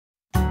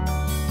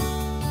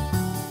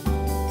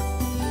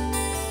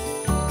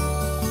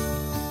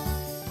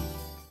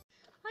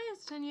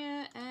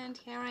and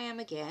here I am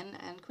again,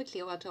 and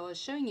quickly what I was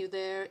showing you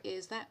there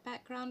is that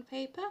background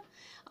paper.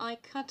 I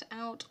cut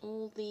out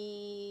all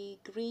the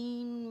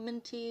green,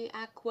 minty,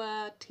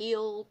 aqua,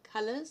 teal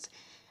colours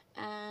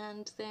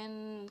and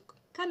then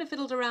kind of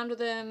fiddled around with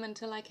them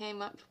until I came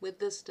up with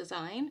this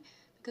design,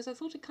 because I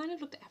thought it kind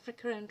of looked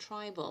African and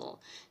tribal.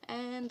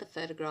 And the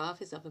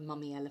photograph is of a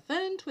mummy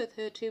elephant with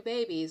her two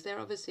babies. They're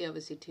obviously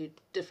two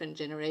different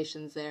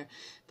generations there,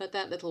 but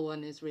that little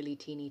one is really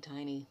teeny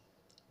tiny.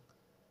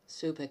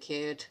 Super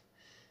cute.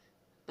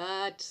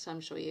 But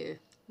I'm sure you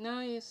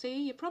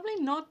see, you're probably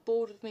not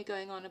bored with me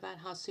going on about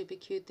how super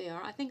cute they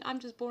are. I think I'm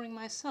just boring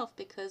myself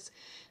because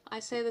I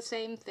say the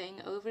same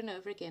thing over and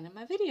over again in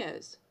my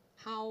videos.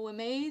 How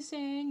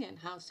amazing and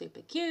how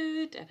super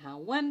cute and how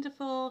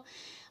wonderful.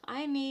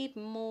 I need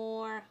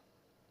more,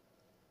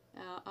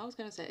 I was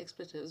going to say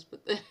expletives,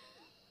 but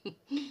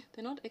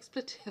they're not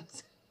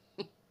expletives.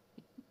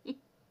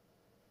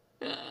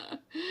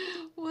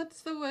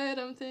 What's the word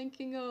I'm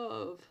thinking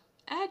of?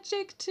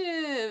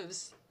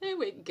 Adjectives. There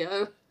we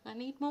go. I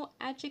need more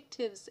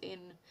adjectives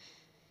in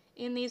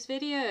these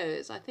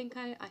videos. I think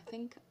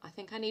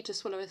I need to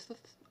swallow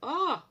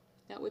a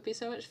that would be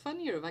so much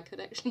funnier if I could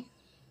actually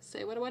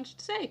say what I wanted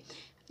to say.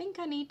 I think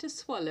I need to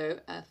swallow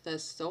a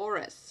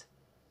thesaurus.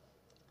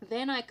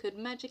 Then I could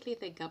magically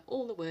think up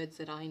all the words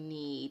that I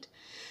need.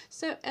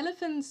 So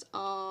elephants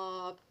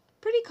are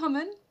pretty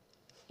common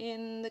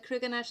in the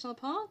Kruger National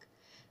Park.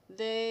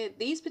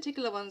 These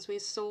particular ones we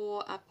saw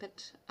up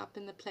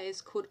in the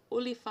place called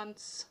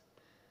olifants.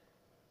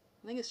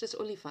 I think it's just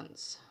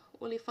olifants.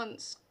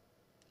 Olifants.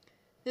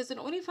 There's an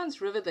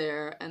olifants river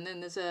there, and then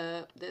there's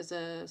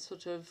a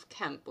sort of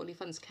camp,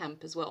 olifants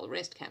camp as well,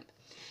 rest camp.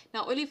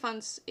 Now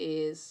olifants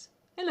is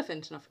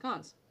elephant in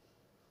Afrikaans.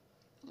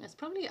 It's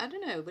probably, I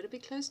don't know, would it be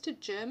close to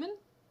German?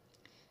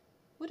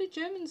 What do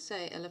Germans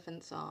say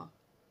elephants are?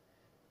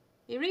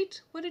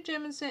 Irit, what do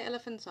Germans say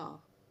elephants are?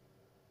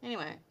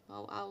 Anyway,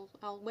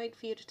 I'll wait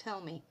for you to tell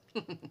me.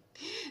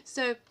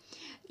 So,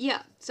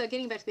 yeah, so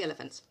getting back to the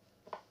elephants.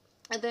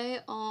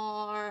 There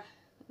are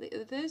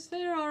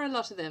a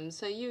lot of them,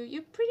 so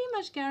you're pretty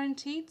much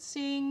guaranteed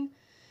seeing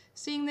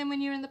them when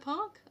you're in the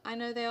park. I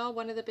know they are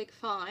one of the big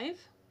five,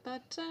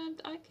 but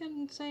I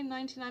can say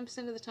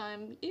 99% of the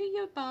time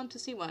you're bound to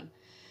see one.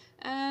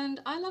 And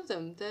I love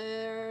them.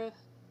 They're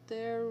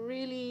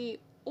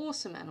really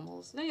awesome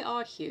animals. They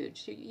are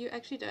huge. You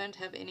actually don't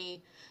have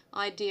any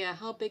idea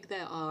how big they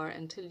are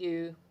until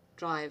you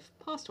drive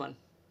past one,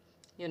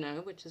 you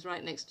know, which is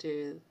right next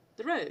to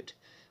the road,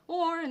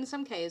 or in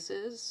some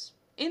cases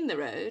in the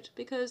road,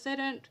 because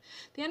the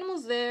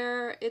animals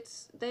there,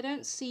 they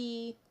don't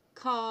see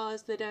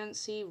cars, they don't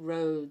see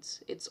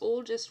roads. It's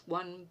all just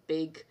one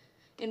big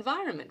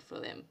environment for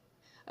them.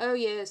 Oh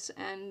yes,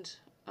 and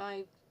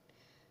I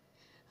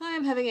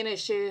am having an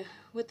issue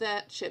with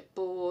that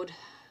chipboard.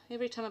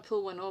 Every time I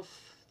pull one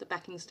off, the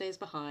backing stays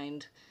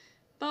behind.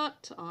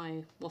 But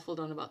I waffled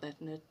on about that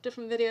in a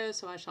different video,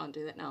 so I shan't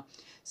do that now.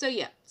 So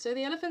yeah, so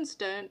the elephants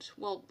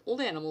all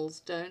the animals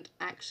don't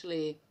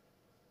actually,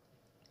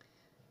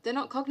 they're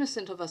not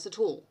cognizant of us at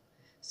all.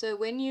 So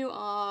when you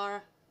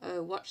are,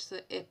 watch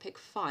the epic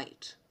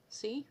fight,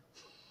 see?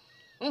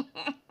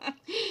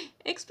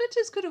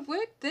 Expletives could have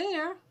worked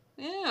there,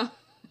 yeah.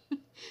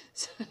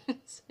 So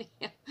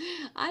yeah.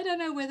 I don't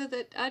know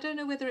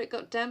whether it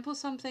got damp or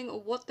something or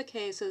what the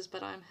case is,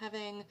 but I'm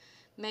having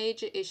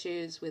major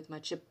issues with my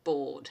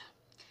chipboard.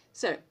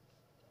 So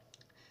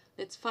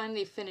let's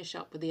finally finish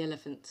up with the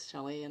elephants,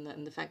 shall we,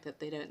 and the fact that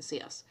they don't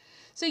see us.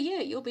 So yeah,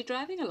 you'll be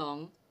driving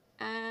along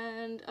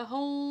and a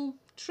whole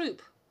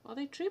troop. Are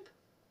they troop?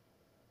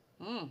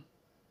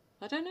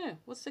 I don't know.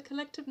 What's the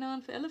collective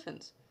noun for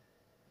elephants?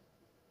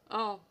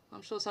 Oh,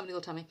 I'm sure somebody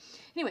will tell me.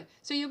 Anyway,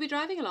 so you'll be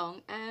driving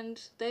along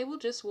and they will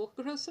just walk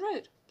across the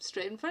road,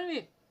 straight in front of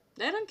you.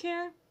 They don't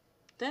care.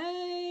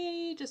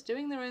 They just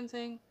doing their own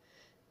thing.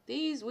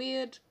 These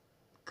weird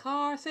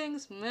car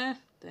things, meh,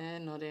 they're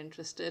not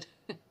interested.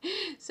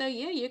 So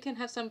yeah, you can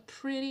have some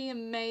pretty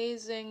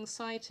amazing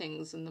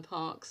sightings in the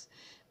parks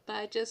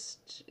by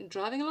just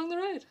driving along the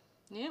road.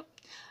 Yep.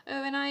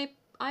 Oh, and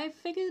I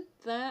figured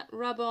that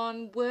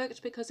rub-on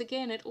worked because,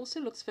 again, it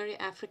also looks very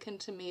African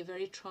to me,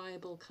 very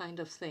tribal kind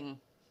of thing.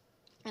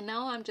 And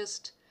now I'm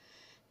just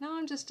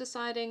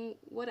deciding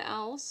what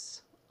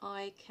else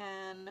I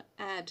can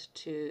add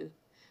to.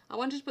 I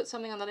wanted to put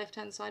something on the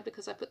left-hand side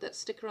because I put that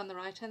sticker on the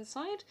right-hand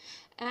side,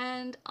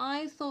 and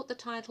I thought the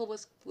title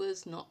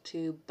was not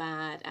too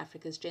bad,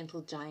 Africa's Gentle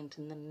Giant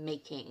in the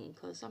Making,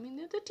 because, I mean,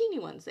 they're the teeny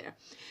ones there.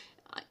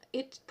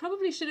 It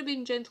probably should have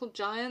been Gentle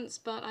Giants,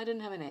 but I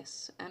didn't have an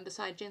S, and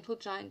besides, Gentle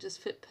Giant just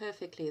fit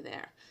perfectly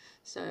there.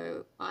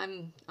 So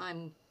I'm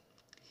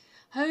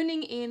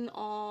honing in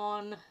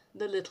on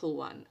the little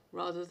one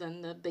rather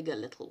than the bigger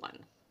little one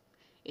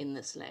in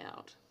this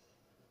layout,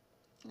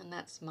 and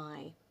that's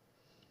my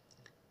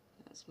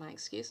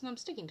excuse, and I'm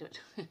sticking to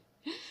it.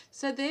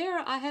 So there,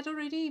 I had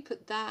already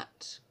put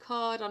that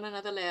card on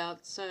another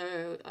layout,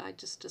 so I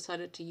just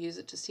decided to use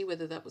it to see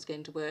whether that was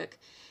going to work.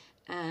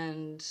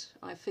 And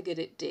I figured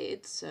it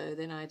did, so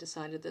then I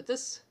decided that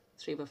this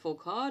 3x4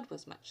 card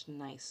was much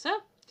nicer.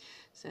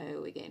 So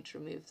we're going to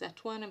remove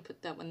that one and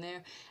put that one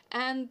there.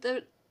 And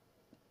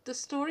the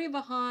story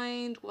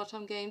behind what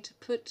I'm going to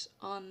put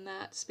on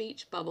that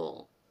speech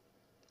bubble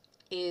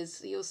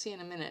is, you'll see in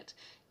a minute.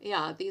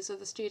 Yeah, these are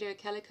the Studio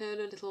Calico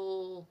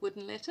little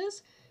wooden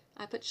letters.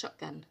 I put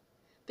shotgun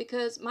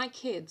because my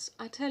kids,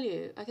 I tell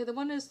you, okay, the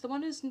one is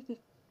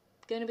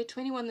going to be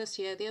 21 this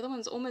year, the other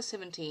one's almost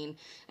 17,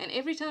 and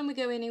every time we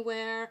go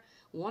anywhere,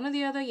 one or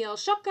the other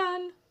yells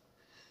shotgun.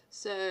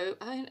 So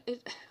I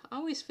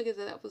always figured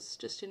that was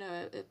just, you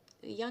know,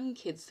 a young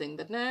kids thing,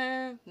 but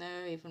no,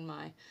 even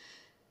my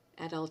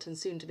adult and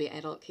soon-to-be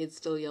adult kids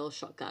still yell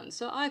shotgun.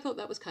 So I thought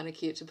that was kind of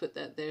cute to put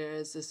that there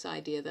as this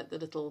idea that the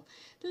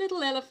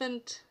little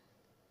elephant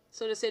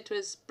sort of said to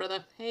his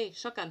brother, hey,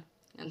 shotgun,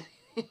 and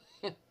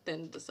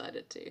then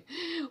decided to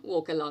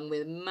walk along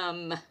with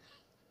Mum.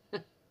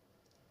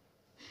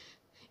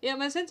 Yeah,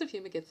 my sense of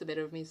humour gets the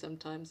better of me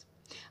sometimes.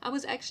 I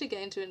was actually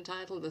going to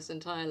entitle this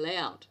entire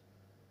layout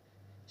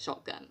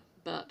shotgun,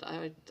 but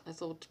I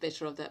thought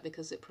better of that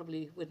because it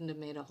probably wouldn't have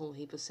made a whole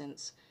heap of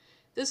sense.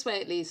 This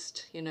way, at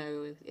least, you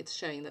know, it's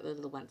showing that the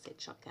little one said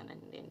shotgun,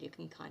 and you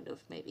can kind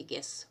of maybe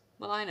guess,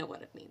 well, I know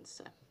what it means,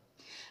 so.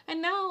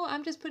 And now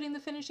I'm just putting the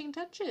finishing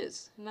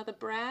touches. Another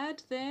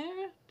brad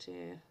there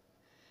to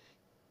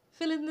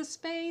fill in the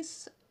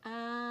space,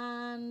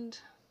 and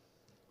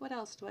what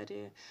else do I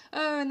do?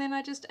 Oh, and then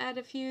I just add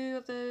a few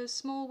of those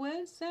small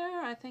words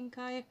there. I think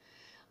I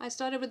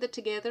started with it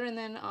together, and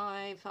then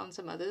I found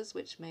some others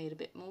which made a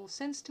bit more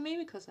sense to me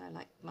because I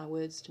like my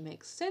words to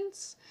make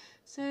sense.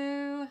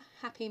 So,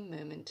 happy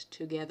moment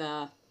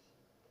together.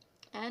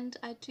 And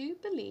I do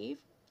believe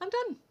I'm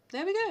done.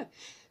 There we go.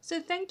 So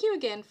thank you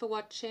again for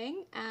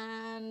watching,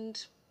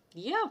 and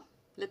yeah,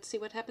 let's see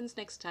what happens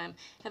next time.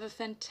 Have a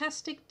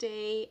fantastic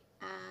day,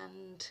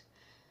 and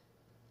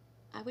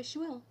I wish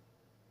you well.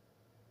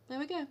 There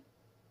we go.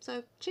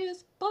 So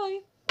cheers. Bye.